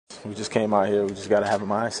we just came out here. We just got to have a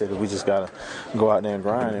mindset that we just got to go out there and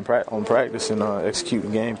grind and practice and execute the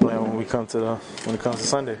game plan when it comes to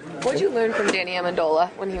Sunday. What did you learn from Danny Amendola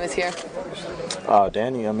when he was here?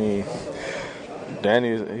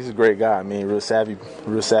 Danny, he's a great guy. I mean, real savvy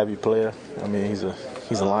player. I mean, he's a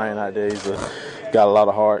lion out there. He's got a lot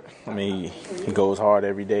of heart. I mean, he goes hard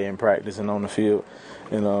every day in practice and on the field.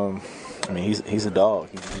 And I mean, he's a dog.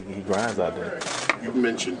 He grinds out there. You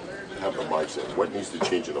mentioned having a mindset. What needs to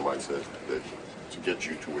change in the mindset to get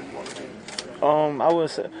you to where you want to be?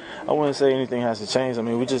 I wouldn't say anything has to change. I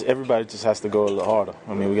mean, everybody just has to go a little harder.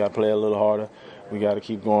 I mean, we got to play a little harder. We got to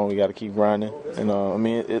keep going. We got to keep grinding. And I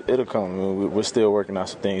mean, it'll come. I mean, we're still working out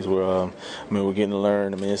some things. We're getting to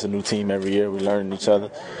learn. I mean, it's a new team every year. We're learning each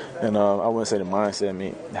other. And I wouldn't say the mindset, I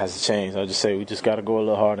mean, has to change. I just say we just got to go a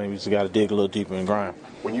little harder. And we just got to dig a little deeper and grind.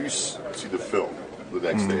 When you see the film the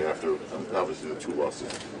next day after, obviously, the 2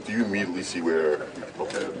 losses, do you immediately see where,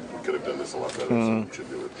 okay, we could have done this a lot better, so we should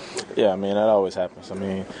do it? Yeah, I mean, that always happens. I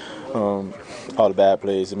mean, all the bad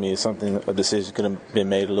plays, I mean, a decision could have been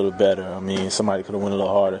made a little better. I mean, somebody could have went a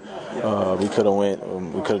little harder. We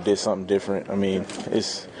could have did something different. I mean,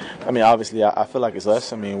 obviously, I feel like it's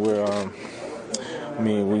us. I mean,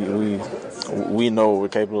 we know what we're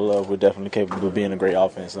capable of. We're definitely capable of being a great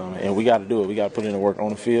offense, and we got to do it. We got to put in the work on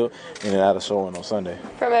the field, and that'll show on Sunday.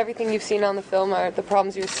 From everything you've seen on the film, are the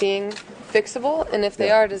problems you're seeing fixable? And if they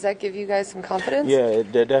are, does that give you guys some confidence? Yeah,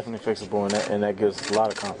 they're definitely fixable, and that gives us a lot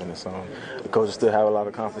of confidence. The coaches still have a lot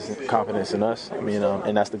of confidence in us. I mean,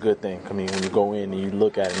 and that's the good thing. I mean, when you go in and you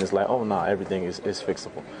look at it, and it's like, oh, no, everything is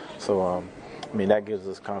fixable. So, I mean, that gives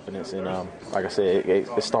us confidence, and like I said,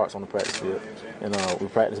 it starts on the practice field. And we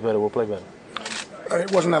practice better, we'll play better.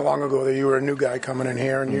 It wasn't that long ago that you were a new guy coming in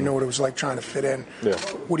here, and you know what it was like trying to fit in. Yeah.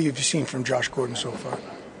 What have you seen from Josh Gordon so far?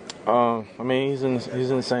 I mean, he's in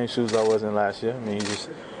the same shoes I was in last year. I mean, he's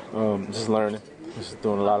just learning, just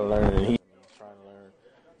doing a lot of learning, and he's trying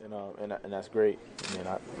to learn, and that's great. I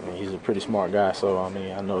mean, he's a pretty smart guy, so I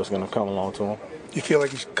mean, I know it's going to come along to him. Do you feel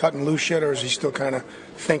like he's cutting loose yet, or is he still kind of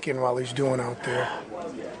thinking while he's doing out there?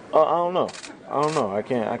 I don't know. I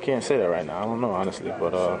can't say that right now. I don't know, honestly.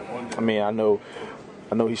 But I mean, I know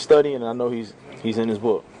he's studying, and I know he's in his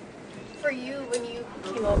book. For you, when you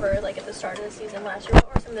came over, like at the start of the season last year,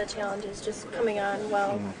 what were some of the challenges just coming on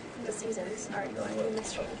while the season's already going in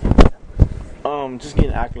this change? Just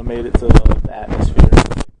getting acclimated to the atmosphere,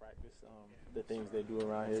 practice, the things they do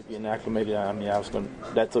around here, getting acclimated. I mean,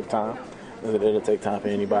 that took time. It'll take time for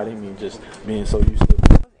anybody. I mean, just being so used to it.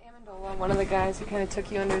 Was Amendola one of the guys who kind of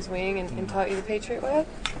took you under his wing and taught you the Patriot way?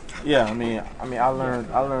 Yeah, I mean, I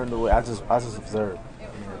learned the way. I just observed.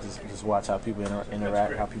 Just watch how people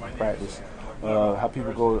interact, how people practice, how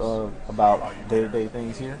people go about day-to-day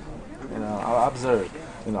things here. And I observe.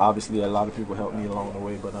 Obviously a lot of people help me along the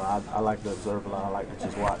way, but I like to observe a lot. I like to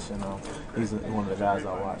just watch. And he's one of the guys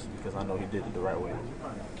I watch because I know he did it the right way.